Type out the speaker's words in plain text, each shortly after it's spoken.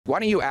Why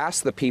don't you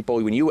ask the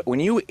people, when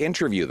you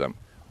interview them,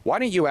 why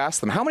don't you ask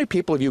them, how many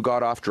people have you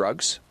got off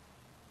drugs?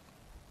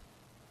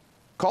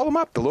 Call them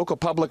up, the local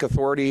public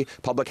authority,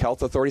 public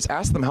health authorities,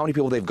 ask them how many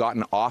people they've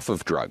gotten off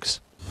of drugs.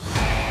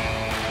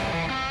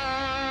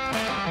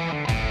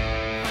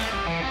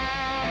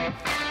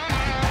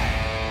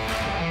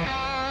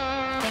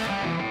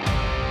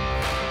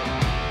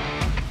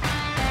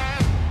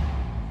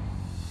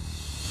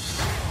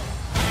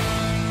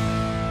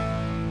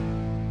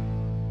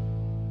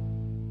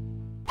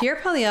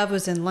 Pierre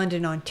was in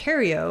London,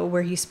 Ontario,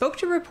 where he spoke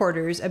to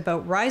reporters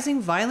about rising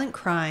violent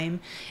crime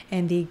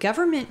and the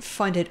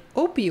government-funded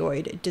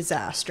opioid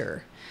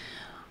disaster.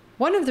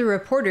 One of the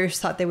reporters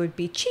thought they would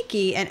be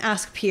cheeky and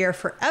asked Pierre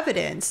for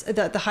evidence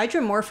that the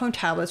hydromorphone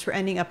tablets were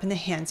ending up in the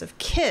hands of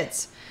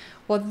kids.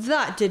 Well,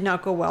 that did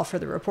not go well for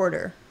the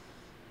reporter.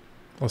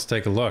 Let's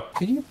take a look.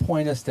 Can you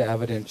point us to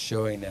evidence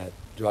showing that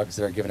drugs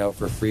that are given out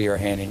for free are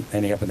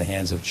ending up in the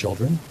hands of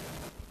children?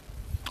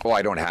 Oh,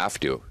 I don't have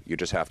to. You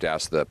just have to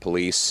ask the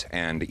police,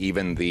 and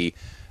even the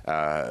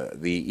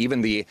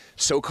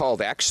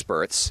so-called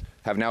experts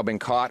have now been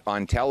caught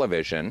on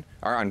television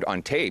or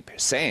on tape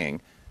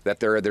saying that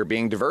they're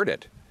being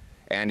diverted.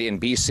 And in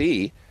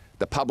BC,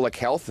 the Public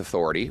Health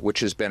Authority, which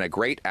has been a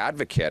great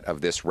advocate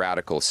of this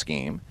radical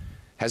scheme,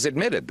 has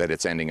admitted that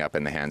it's ending up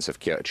in the hands of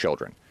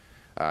children.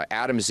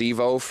 Adam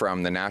Zivo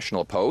from the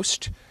National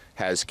Post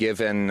has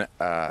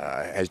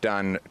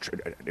done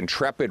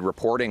intrepid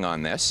reporting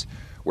on this,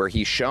 where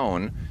he's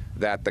shown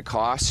that the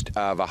cost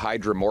of a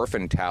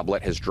hydromorphone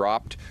tablet has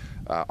dropped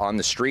on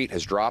the street,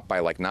 has dropped by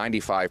like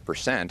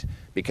 95%,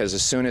 because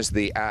as soon as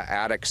the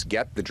addicts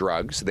get the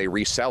drugs, they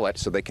resell it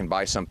so they can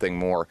buy something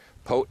more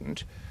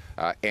potent,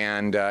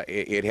 and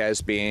it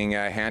has being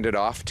handed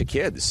off to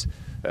kids.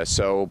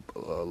 So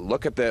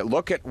look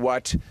at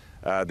what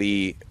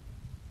the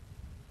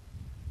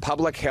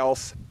public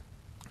health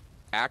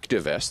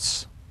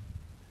activists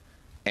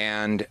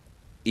and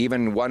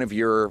even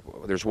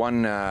there's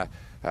one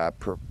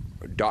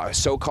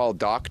so-called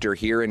doctor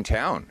here in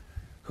town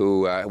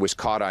who was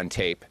caught on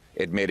tape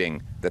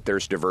admitting that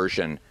there's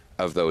diversion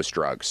of those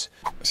drugs.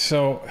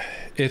 So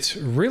it's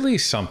really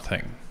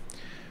something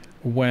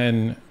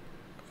when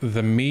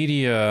the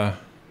media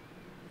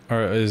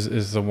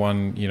is the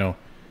one,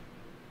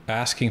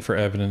 asking for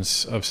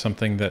evidence of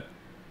something that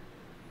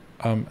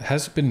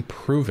has been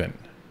proven,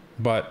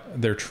 but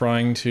they're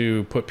trying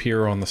to put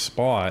Pierre on the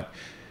spot,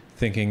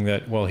 thinking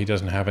that, well, he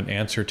doesn't have an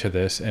answer to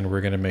this and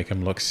we're going to make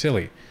him look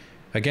silly.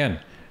 Again,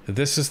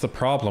 this is the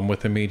problem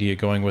with the media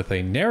going with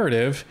a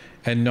narrative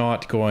and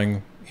not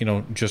going,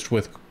 just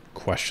with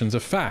questions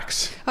of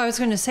facts. I was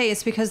going to say,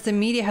 it's because the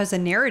media has a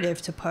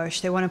narrative to push.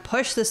 They want to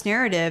push this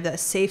narrative that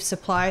safe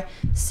supply.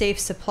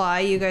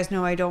 You guys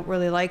know I don't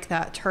really like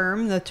that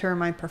term. The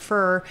term I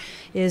prefer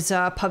is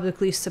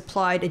publicly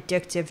supplied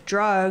addictive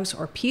drugs,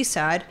 or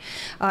PSAD.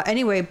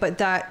 Anyway, but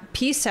that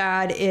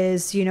PSAD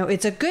is,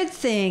 it's a good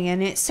thing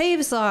and it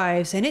saves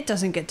lives and it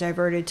doesn't get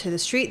diverted to the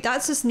street.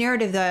 That's this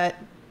narrative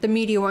that the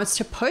media wants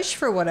to push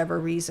for whatever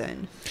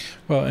reason.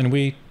 Well, and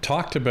we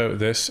talked about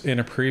this in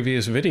a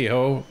previous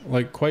video,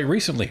 like quite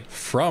recently,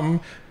 from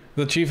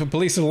the Chief of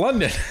Police of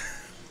London,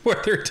 where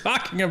they're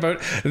talking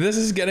about this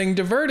is getting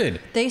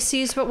diverted. They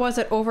seized, what was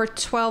it, over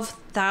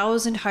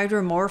 12,000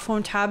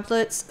 hydromorphone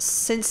tablets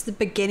since the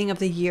beginning of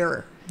the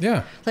year.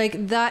 Yeah.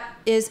 Like, that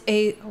is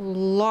a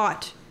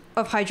lot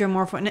of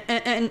hydromorphone.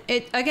 And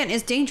it, again,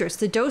 is dangerous.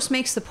 The dose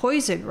makes the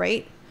poison,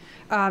 right?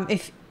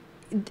 If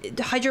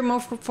the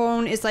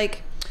hydromorphone is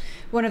like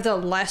one of the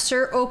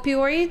lesser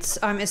opioids.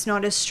 It's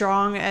not as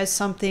strong as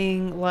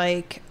something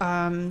like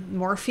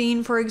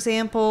morphine, for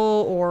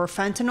example, or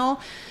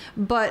fentanyl.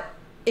 But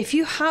if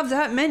you have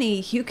that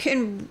many, you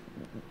can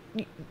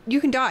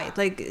die.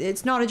 Like,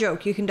 it's not a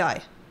joke. You can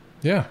die.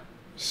 Yeah.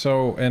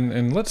 So,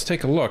 and let's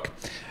take a look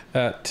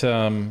at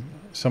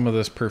some of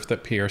this proof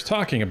that Pierre's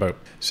talking about.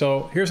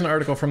 So here's an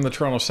article from the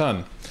Toronto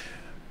Sun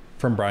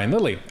from Brian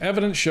Lilly.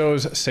 Evidence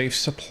shows safe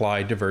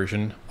supply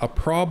diversion a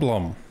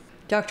problem.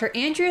 Dr.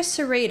 Andrea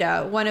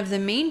Serrata, one of the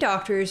main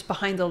doctors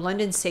behind the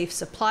London Safe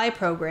Supply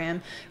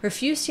program,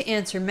 refused to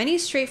answer many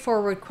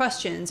straightforward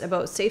questions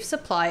about safe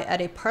supply at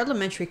a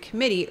parliamentary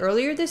committee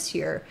earlier this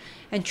year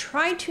and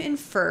tried to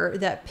infer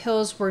that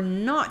pills were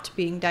not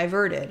being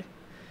diverted.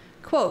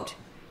 Quote,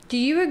 "Do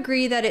you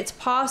agree that it's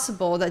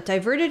possible that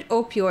diverted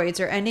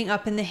opioids are ending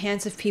up in the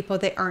hands of people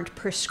they aren't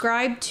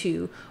prescribed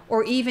to,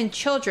 or even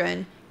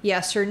children?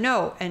 Yes or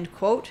no?" End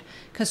quote.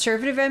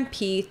 Conservative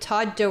MP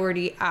Todd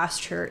Doherty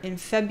asked her in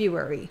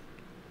February.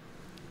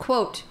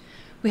 Quote,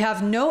 "We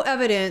have no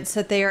evidence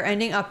that they are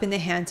ending up in the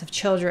hands of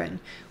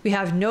children. We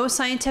have no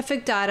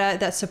scientific data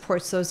that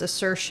supports those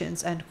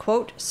assertions," end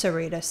quote,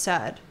 Serrata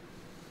said.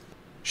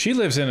 She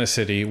lives in a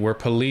city where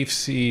police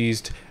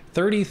seized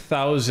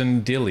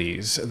 30,000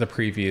 dillies the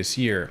previous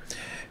year,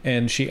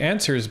 and she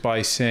answers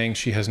by saying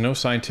she has no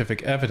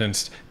scientific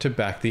evidence to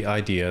back the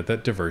idea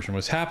that diversion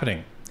was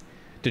happening.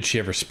 Did she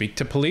ever speak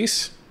to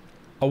police?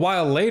 A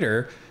while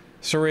later,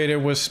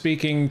 Sarita was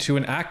speaking to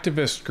an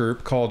activist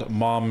group called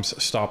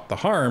Moms Stop the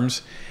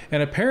Harms,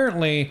 and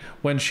apparently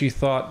when she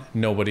thought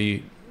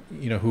nobody,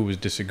 who was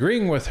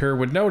disagreeing with her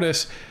would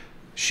notice,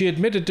 she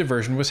admitted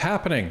diversion was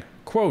happening.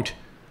 Quote,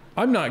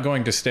 "I'm not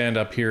going to stand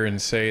up here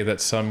and say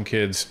that some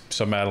kids,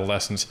 some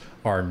adolescents,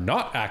 are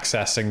not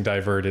accessing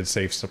diverted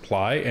safe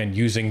supply and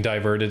using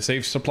diverted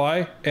safe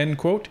supply," end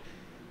quote,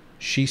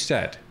 she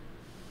said.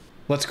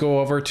 Let's go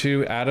over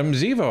to Adam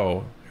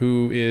Zivo,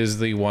 who is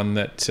the one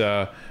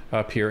that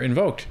Pierre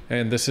invoked.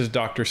 And this is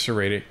Dr.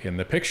 Sarita in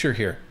the picture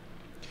here.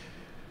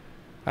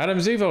 Adam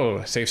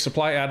Zivo, safe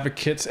supply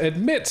advocates,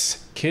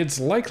 admits kids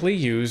likely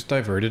use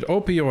diverted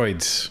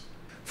opioids.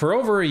 For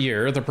over a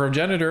year, the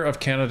progenitor of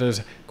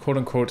Canada's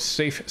quote-unquote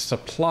safe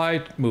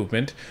supply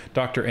movement,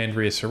 Dr.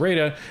 Andrea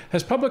Sarita,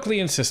 has publicly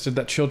insisted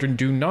that children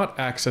do not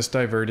access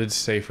diverted,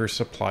 safer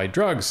supply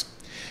drugs.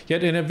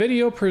 Yet in a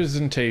video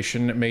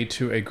presentation made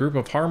to a group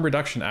of harm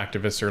reduction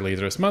activists earlier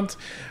this month,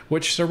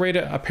 which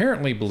Sarita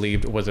apparently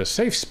believed was a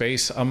safe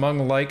space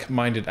among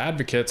like-minded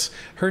advocates,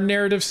 her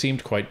narrative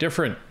seemed quite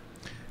different.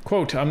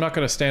 Quote, "I'm not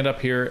going to stand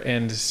up here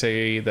and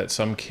say that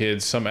some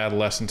kids, some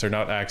adolescents are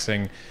not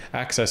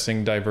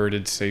accessing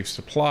diverted safe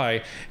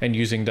supply and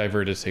using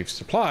diverted safe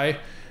supply.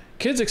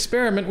 Kids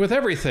experiment with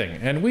everything,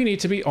 and we need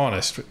to be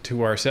honest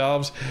to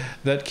ourselves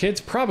that kids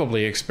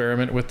probably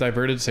experiment with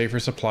diverted safer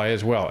supply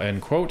as well,"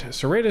 end quote,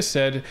 Sarita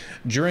said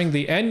during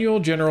the annual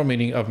general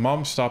meeting of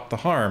Moms Stop the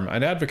Harm,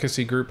 an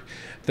advocacy group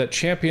that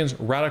champions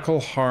radical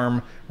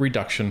harm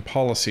reduction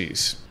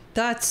policies.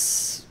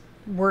 That's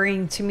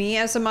worrying to me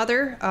as a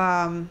mother.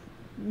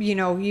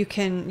 You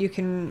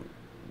can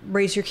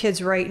raise your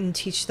kids right and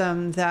teach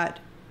them that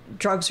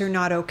drugs are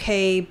not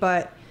okay,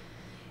 but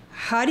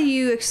how do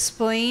you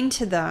explain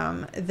to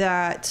them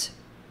that,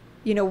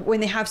 when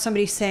they have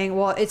somebody saying,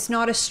 well, it's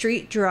not a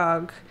street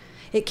drug,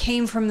 it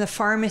came from the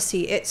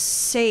pharmacy, it's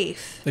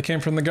safe. It came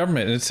from the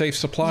government, it's safe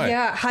supply.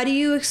 Yeah, how do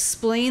you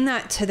explain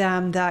that to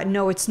them that,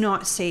 no, it's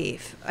not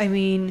safe? I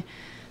mean,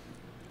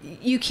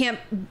 you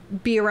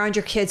can't be around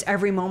your kids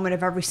every moment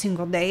of every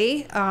single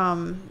day.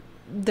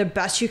 The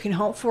best you can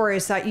hope for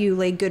is that you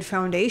lay good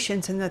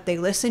foundations and that they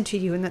listen to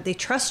you and that they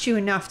trust you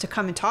enough to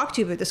come and talk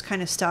to you about this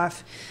kind of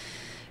stuff.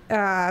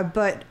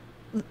 But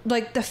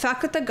like the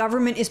fact that the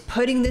government is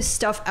putting this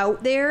stuff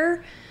out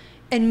there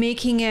and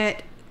making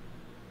it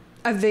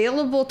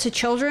available to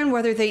children,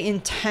 whether they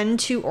intend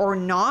to or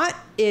not,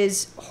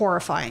 is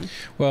horrifying.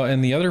 Well,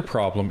 and the other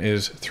problem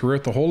is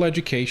throughout the whole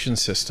education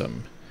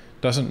system,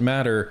 doesn't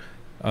matter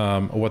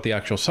what the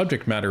actual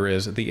subject matter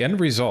is, the end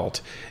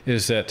result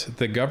is that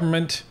the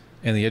government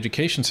and the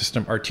education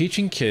system are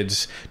teaching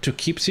kids to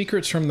keep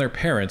secrets from their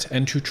parents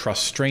and to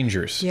trust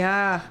strangers.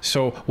 Yeah.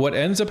 So what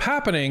ends up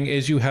happening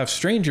is you have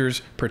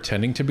strangers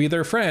pretending to be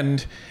their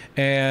friend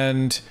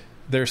and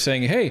they're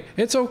saying, hey,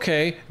 it's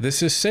okay,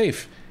 this is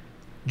safe.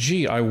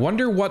 Gee, I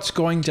wonder what's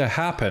going to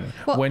happen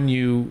when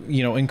you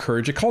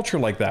encourage a culture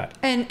like that.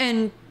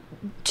 And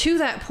to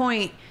that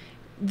point,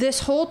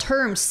 this whole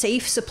term,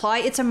 safe supply,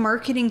 it's a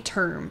marketing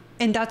term.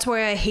 And that's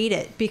why I hate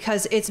it,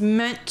 because it's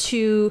meant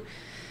to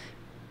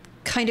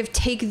kind of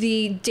take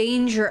the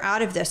danger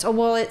out of this. Oh,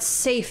 well, it's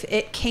safe.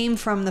 It came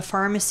from the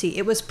pharmacy.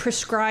 It was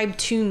prescribed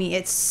to me.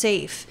 It's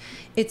safe.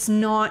 It's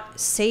not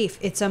safe.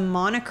 It's a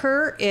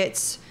moniker.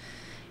 It's,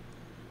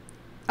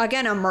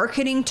 again, a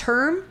marketing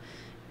term.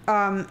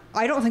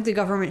 I don't think the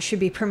government should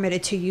be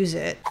permitted to use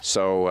it.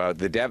 So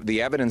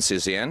the evidence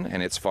is in,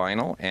 and it's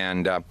final.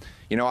 And,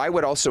 I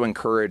would also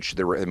encourage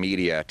the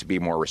media to be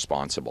more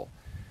responsible.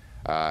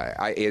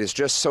 It is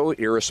just so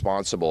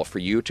irresponsible for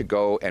you to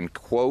go and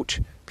quote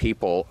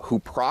people who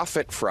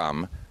profit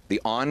from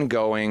the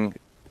ongoing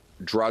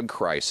drug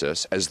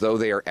crisis as though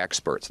they are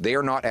experts. They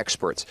are not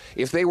experts.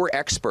 If they were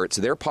experts,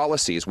 their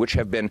policies, which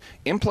have been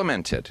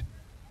implemented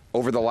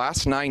over the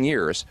last 9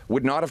 years,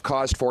 would not have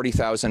caused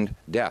 40,000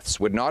 deaths,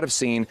 would not have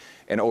seen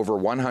an over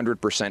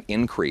 100%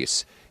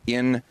 increase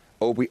in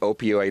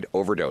opioid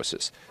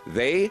overdoses.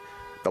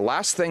 The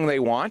last thing they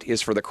want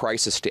is for the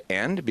crisis to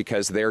end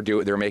because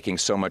they're making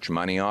so much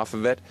money off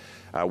of it.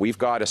 We've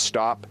got to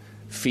stop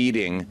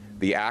feeding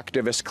the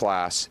activist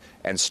class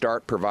and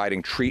start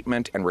providing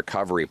treatment and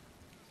recovery.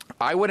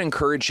 I would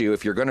encourage you,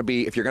 if you're going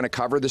to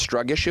cover this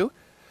drug issue,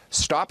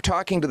 stop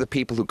talking to the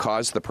people who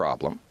caused the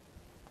problem.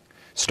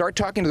 Start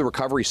talking to the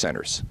recovery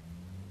centers.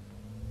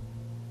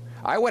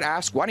 I would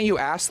ask, why don't you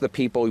ask the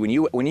people when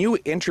you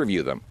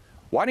interview them,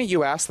 why don't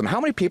you ask them,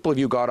 how many people have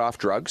you got off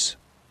drugs?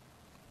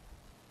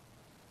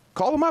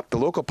 Call them up, the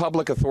local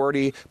public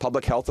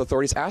health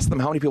authorities, ask them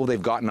how many people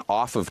they've gotten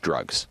off of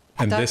drugs.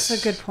 And that's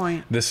a good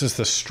point. This is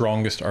the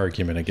strongest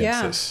argument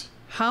against this.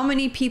 How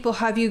many people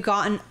have you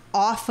gotten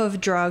off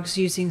of drugs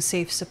using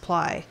safe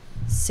supply?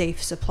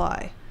 Safe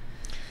supply.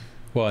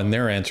 Well, and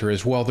their answer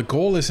is, well, the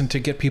goal isn't to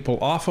get people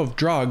off of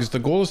drugs. The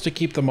goal is to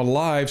keep them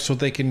alive so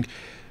they can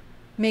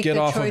get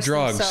off of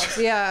drugs. Themselves.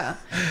 Yeah.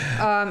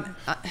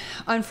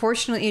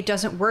 Unfortunately, it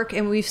doesn't work.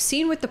 And we've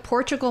seen with the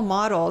Portugal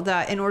model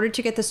that in order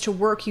to get this to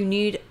work, you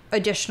need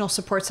additional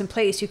supports in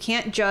place. You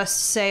can't just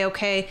say,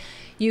 okay,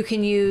 you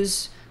can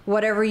use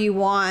whatever you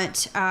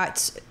want at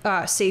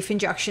safe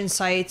injection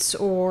sites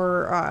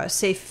or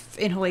safe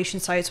inhalation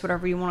sites,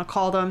 whatever you want to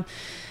call them.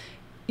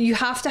 You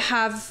have to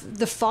have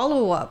the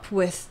follow-up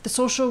with the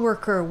social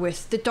worker,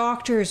 with the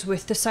doctors,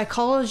 with the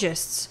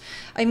psychologists.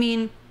 I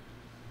mean,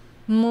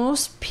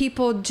 most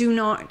people do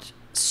not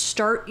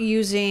start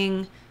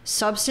using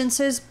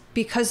substances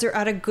because they're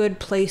at a good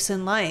place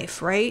in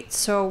life, right?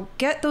 So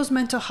get those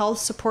mental health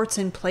supports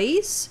in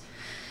place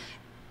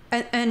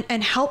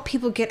and help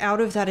people get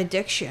out of that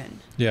addiction.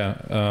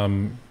 Yeah.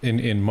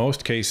 In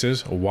most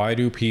cases, why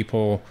do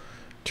people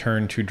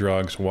turn to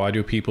drugs? Why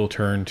do people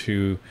turn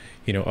to,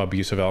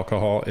 abuse of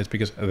alcohol? It's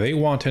because they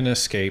want an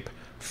escape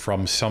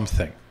from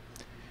something.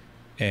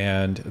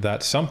 And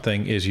that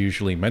something is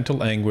usually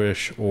mental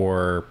anguish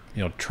or,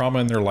 trauma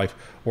in their life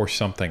or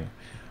something.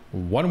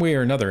 One way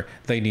or another,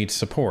 they need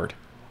support.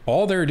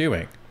 All they're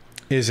doing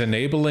is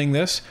enabling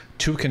this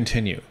to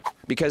continue.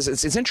 Because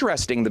it's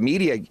interesting, the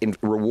media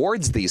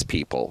rewards these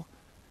people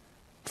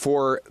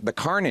for the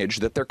carnage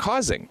that they're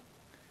causing.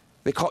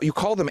 You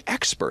call them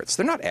experts.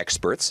 They're not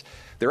experts.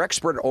 They're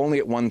expert only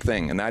at one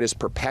thing, and that is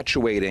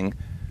perpetuating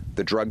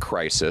the drug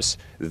crisis.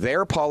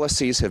 Their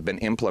policies have been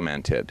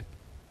implemented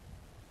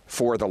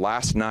for the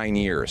last 9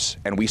 years,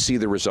 and we see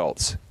the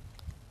results.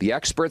 The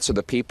experts are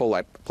the people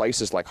at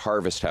places like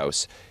Harvest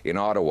House in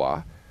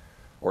Ottawa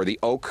or the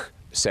Oak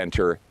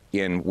Center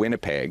in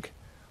Winnipeg,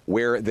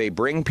 where they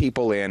bring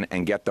people in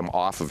and get them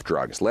off of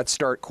drugs. Let's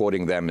start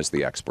quoting them as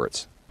the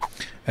experts.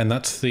 And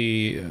that's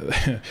the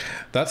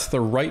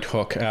right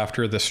hook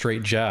after the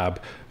straight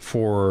jab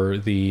for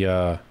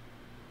the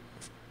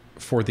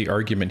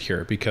argument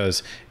here,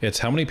 because it's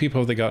how many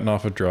people have they gotten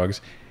off of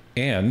drugs,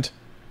 and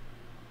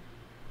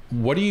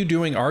what are you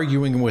doing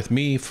arguing with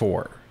me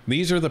for?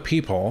 These are the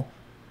people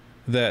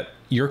that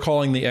you're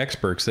calling the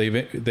experts.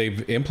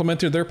 They've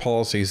implemented their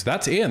policies.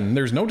 That's in.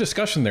 There's no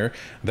discussion there.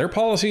 Their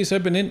policies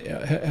have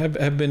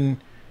been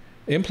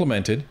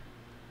implemented.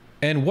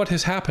 And what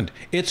has happened?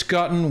 It's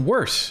gotten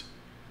worse.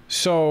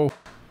 So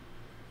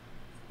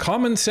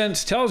common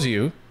sense tells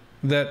you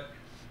that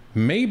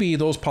maybe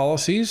those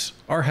policies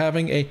are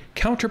having a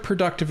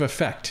counterproductive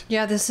effect.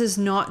 Yeah, this is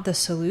not the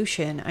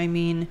solution. I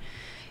mean,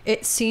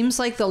 it seems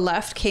like the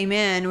left came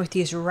in with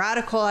these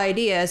radical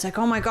ideas like,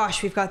 oh my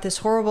gosh, we've got this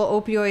horrible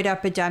opioid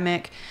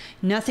epidemic.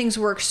 Nothing's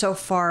worked so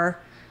far.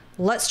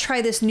 Let's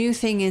try this new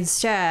thing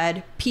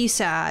instead.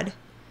 PSAD.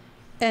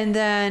 And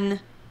then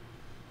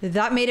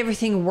that made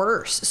everything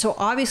worse. So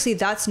obviously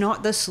that's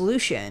not the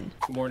solution.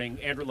 Good morning,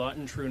 Andrew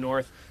Lawton, True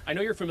North. I know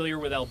you're familiar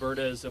with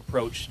Alberta's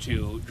approach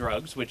to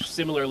drugs, which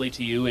similarly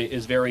to you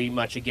is very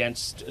much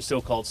against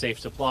so-called safe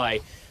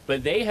supply.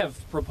 But they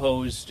have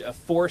proposed a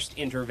forced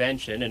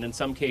intervention, and in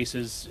some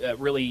cases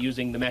really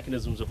using the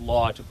mechanisms of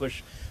law to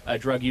push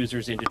drug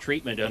users into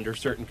treatment under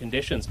certain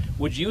conditions.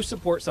 Would you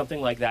support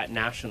something like that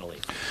nationally?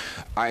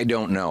 I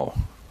don't know.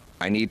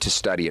 I need to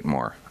study it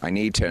more. I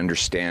need to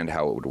understand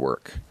how it would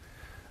work.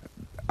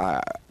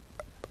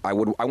 I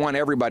want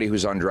everybody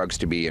who's on drugs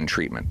to be in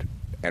treatment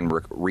and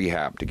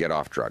rehab to get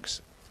off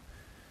drugs.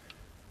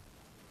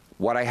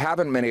 What I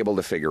haven't been able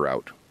to figure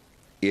out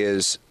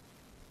is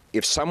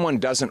if someone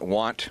doesn't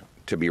want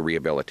to be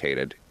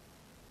rehabilitated,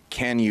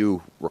 can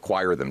you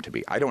require them to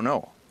be? I don't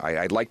know.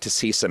 I'd like to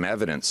see some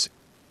evidence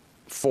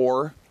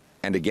for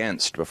and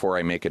against before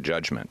I make a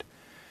judgment.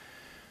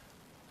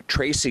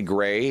 Tracy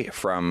Gray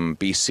from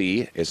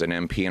BC is an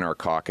MP in our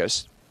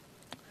caucus,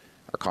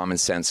 a common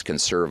sense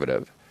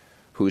conservative,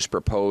 who's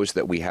proposed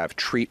that we have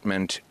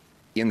treatment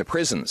in the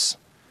prisons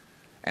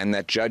and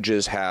that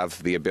judges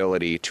have the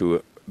ability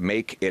to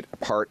make it a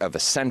part of a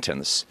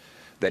sentence,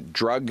 that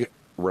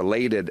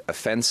drug-related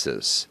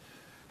offenses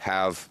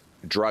have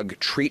drug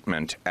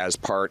treatment as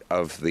part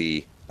of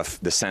the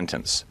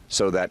sentence,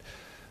 so that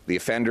the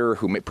offender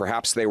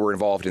perhaps they were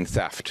involved in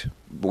theft,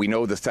 we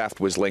know the theft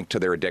was linked to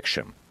their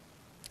addiction.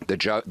 The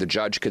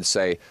judge could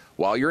say,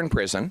 while you're in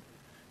prison,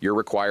 you're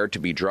required to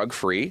be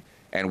drug-free,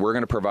 and we're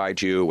going to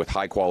provide you with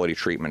high-quality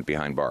treatment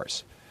behind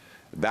bars.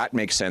 That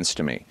makes sense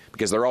to me,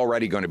 because they're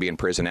already going to be in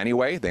prison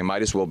anyway. They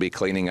might as well be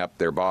cleaning up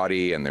their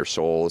body and their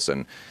souls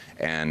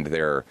and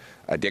their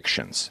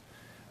addictions.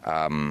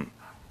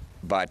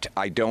 But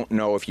I don't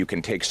know if you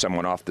can take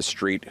someone off the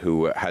street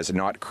who has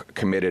not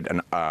committed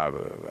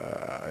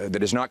that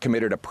has not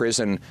committed a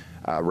prison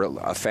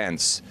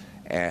offense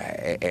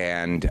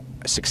and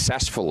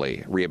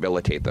successfully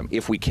rehabilitate them.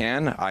 If we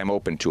can, I'm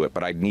open to it,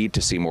 but I need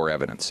to see more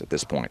evidence at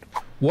this point.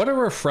 What a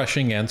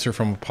refreshing answer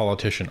from a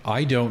politician.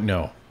 I don't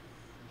know.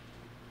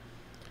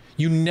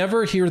 You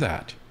never hear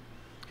that.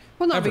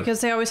 Well, no, Ever.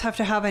 because they always have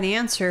to have an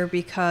answer,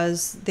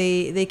 because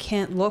they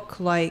can't look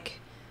like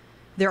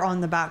they're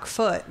on the back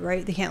foot,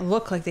 right? They can't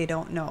look like they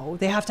don't know.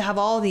 They have to have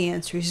all the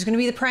answers. He's going to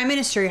be the prime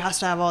minister. He has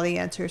to have all the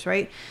answers,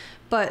 right?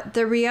 But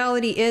the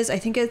reality is, I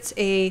think it's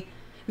a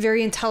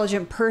very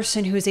intelligent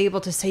person who is able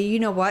to say, you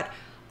know what?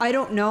 I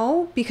don't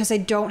know because I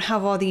don't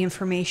have all the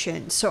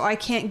information. So I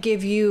can't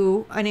give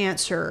you an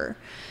answer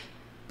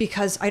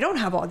because I don't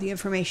have all the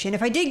information.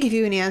 If I did give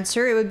you an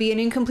answer, it would be an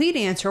incomplete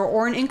answer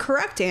or an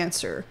incorrect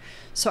answer.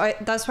 So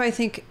that's why I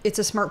think it's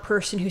a smart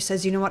person who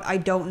says, you know what, I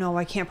don't know.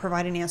 I can't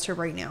provide an answer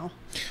right now.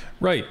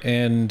 Right.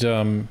 And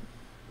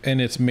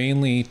it's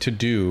mainly to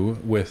do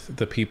with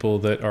the people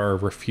that are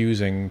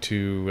refusing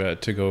to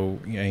go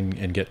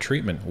and get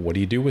treatment. What do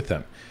you do with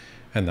them?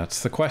 And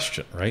that's the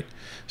question, right?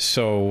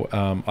 So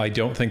I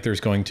don't think there's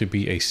going to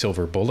be a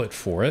silver bullet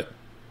for it.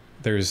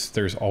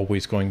 There's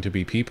always going to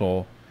be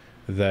people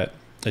that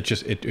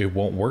it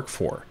won't work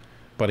for.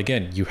 But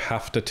again, you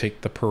have to take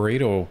the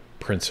Pareto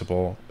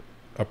principle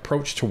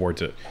approach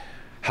towards it.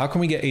 How can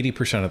we get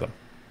 80% of them?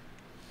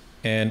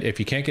 And if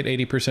you can't get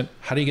 80%,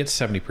 how do you get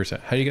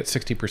 70%? How do you get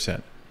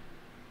 60%?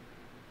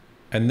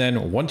 And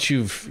then once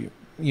you've,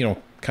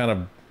 kind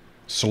of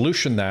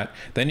solution that,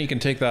 then you can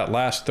take that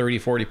last 30,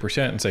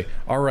 40% and say,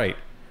 all right,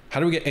 how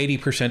do we get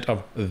 80%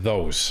 of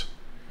those?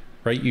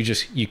 Right?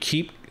 You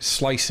keep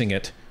slicing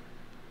it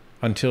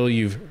until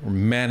you've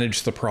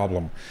managed the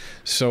problem.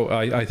 So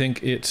I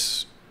think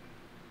it's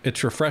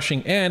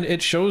refreshing, and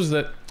it shows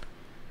that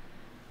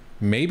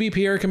maybe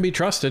Pierre can be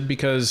trusted,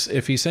 because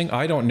if he's saying,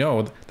 I don't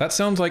know, that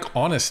sounds like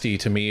honesty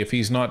to me, if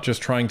he's not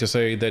just trying to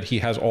say that he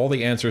has all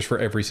the answers for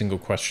every single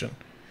question.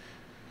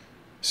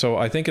 So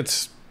I think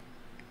it's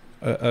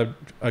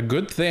a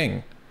good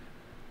thing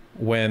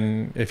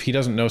if he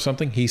doesn't know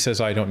something, he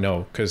says, I don't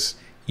know, because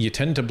you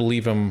tend to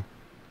believe him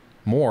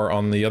more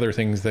on the other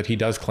things that he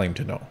does claim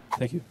to know.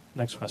 Thank you.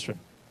 Next question.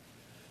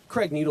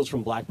 Craig Needles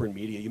from Blackburn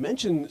Media. You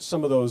mentioned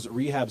some of those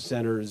rehab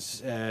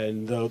centers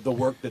and the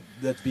work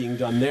that's being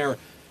done there.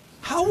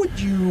 How would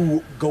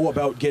you go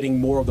about getting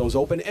more of those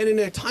open, and in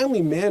a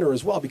timely manner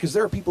as well? Because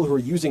there are people who are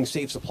using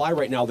Safe Supply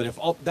right now that if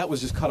that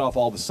was just cut off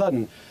all of a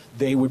sudden,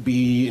 they would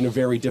be in a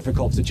very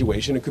difficult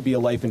situation. It could be a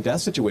life and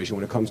death situation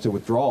when it comes to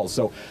withdrawals.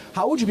 So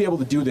how would you be able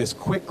to do this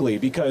quickly?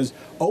 Because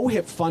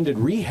OHIP-funded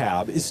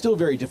rehab is still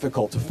very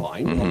difficult to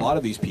find. Mm-hmm. A lot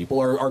of these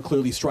people are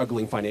clearly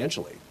struggling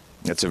financially.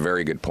 That's a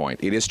very good point.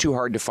 It is too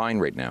hard to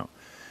find right now.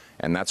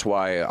 And that's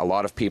why a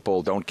lot of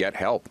people don't get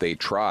help. They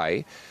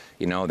try.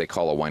 They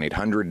call a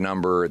 1-800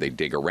 number, they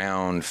dig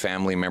around,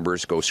 family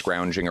members go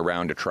scrounging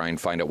around to try and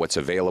find out what's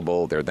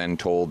available. They're then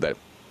told that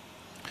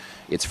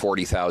it's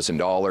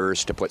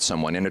 $40,000 to put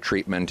someone in a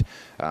treatment,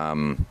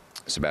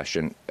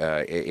 Sebastian,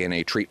 in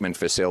a treatment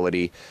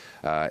facility.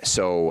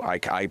 So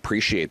I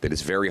appreciate that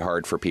it's very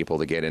hard for people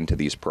to get into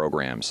these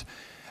programs.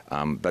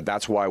 But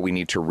that's why we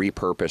need to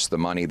repurpose the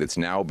money that's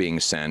now being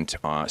spent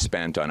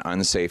on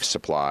unsafe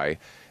supply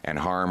and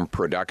harm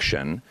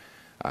production.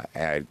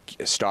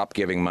 Stop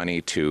giving money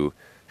to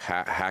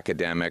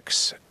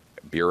academics,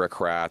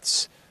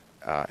 bureaucrats,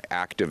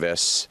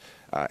 activists,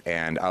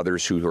 and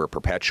others who are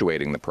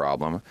perpetuating the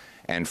problem,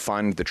 and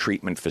fund the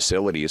treatment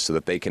facilities so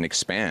that they can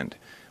expand.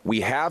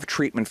 We have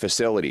treatment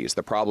facilities.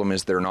 The problem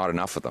is there are not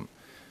enough of them.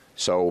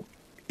 So,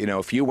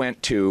 if you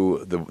went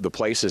to the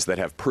places that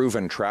have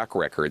proven track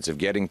records of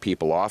getting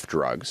people off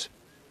drugs,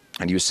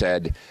 and you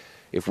said,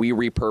 if we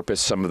repurpose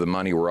some of the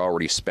money we're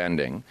already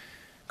spending,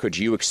 could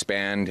you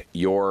expand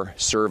your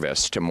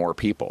service to more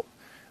people?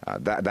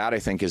 That I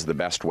think is the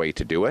best way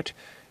to do it.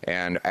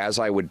 And as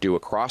I would do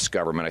across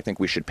government, I think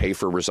we should pay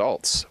for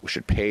results. We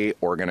should pay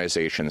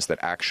organizations that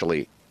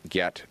actually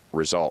get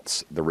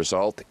results. The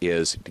result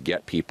is to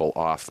get people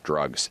off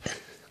drugs.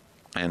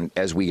 And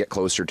as we get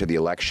closer to the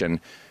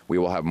election, we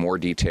will have more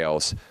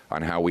details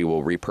on how we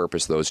will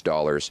repurpose those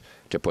dollars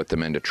to put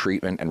them into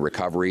treatment and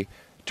recovery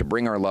to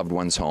bring our loved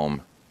ones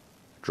home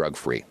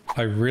drug-free.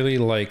 I really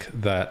like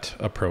that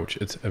approach.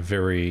 It's a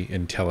very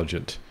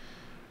intelligent.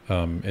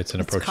 It's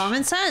an approach.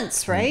 Common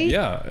sense, right?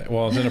 Yeah.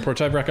 Well, it's an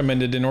approach I've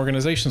recommended in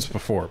organizations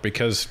before,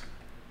 because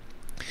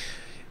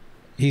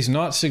he's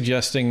not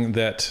suggesting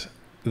that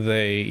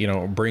they,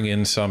 bring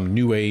in some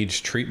new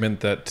age treatment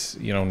that,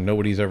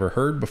 nobody's ever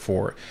heard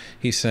before.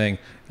 He's saying,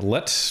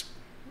 let's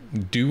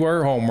do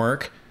our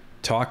homework,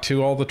 talk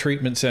to all the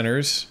treatment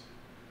centers,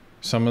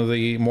 some of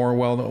the more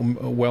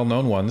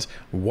well-known ones.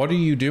 What are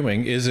you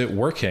doing? Is it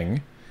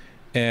working?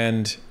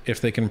 And if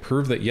they can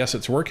prove that, yes,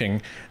 it's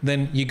working,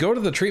 then you go to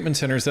the treatment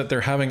centers that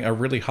they're having a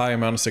really high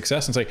amount of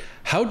success and say,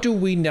 how do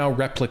we now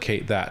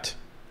replicate that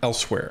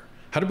elsewhere?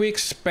 How do we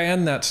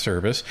expand that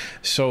service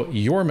so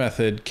your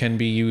method can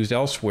be used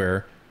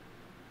elsewhere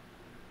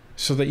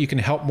so that you can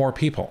help more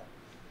people?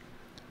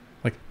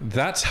 Like,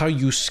 that's how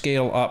you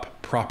scale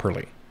up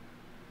properly.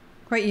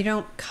 Right, you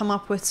don't come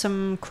up with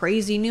some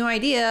crazy new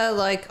idea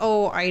like,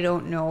 oh, I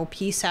don't know,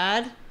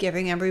 PSAD,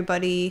 giving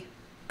everybody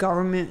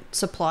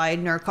government-supplied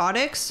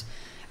narcotics,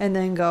 and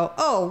then go,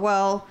 oh,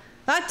 well,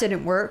 that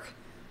didn't work.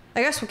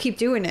 I guess we'll keep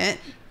doing it.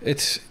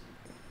 It's,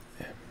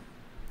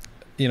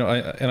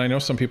 I know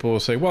some people will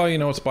say, well,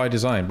 it's by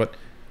design. But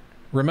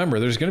remember,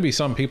 there's going to be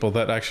some people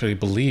that actually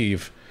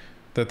believe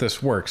that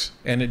this works.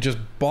 And it just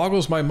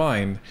boggles my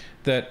mind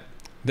that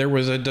there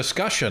was a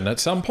discussion at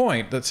some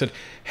point that said,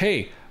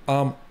 hey,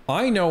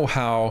 I know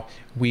how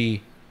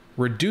we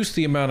reduce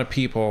the amount of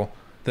people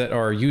that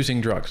are using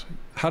drugs.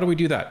 How do we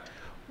do that?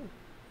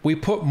 We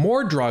put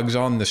more drugs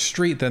on the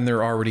street than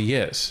there already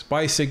is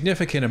by a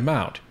significant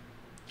amount.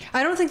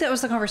 I don't think that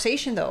was the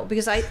conversation, though,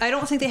 because I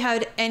don't think they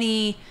had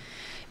any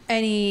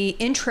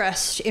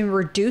interest in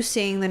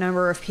reducing the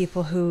number of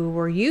people who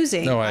were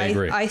using. No, I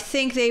agree. I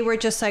think they were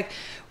just like,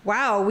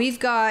 wow, we've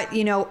got,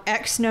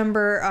 X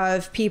number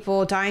of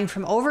people dying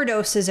from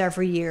overdoses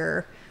every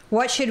year.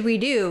 What should we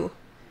do?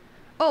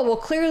 Oh, well,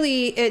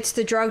 clearly it's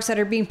the drugs that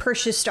are being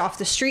purchased off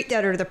the street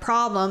that are the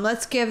problem.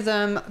 Let's give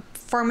them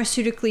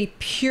pharmaceutically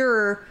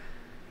pure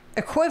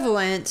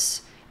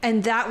equivalents,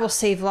 and that will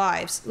save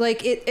lives.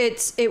 Like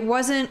it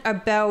wasn't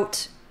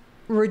about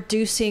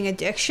reducing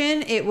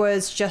addiction. It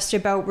was just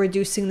about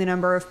reducing the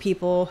number of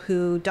people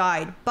who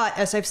died. But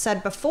as I've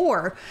said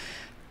before,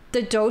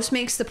 the dose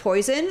makes the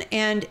poison,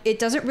 and it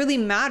doesn't really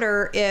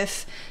matter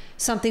if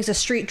something's a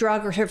street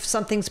drug or if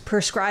something's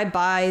prescribed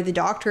by the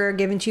doctor or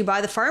given to you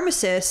by the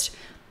pharmacist.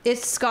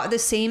 It's got the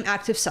same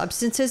active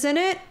substances in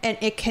it, and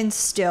it can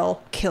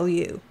still kill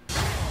you.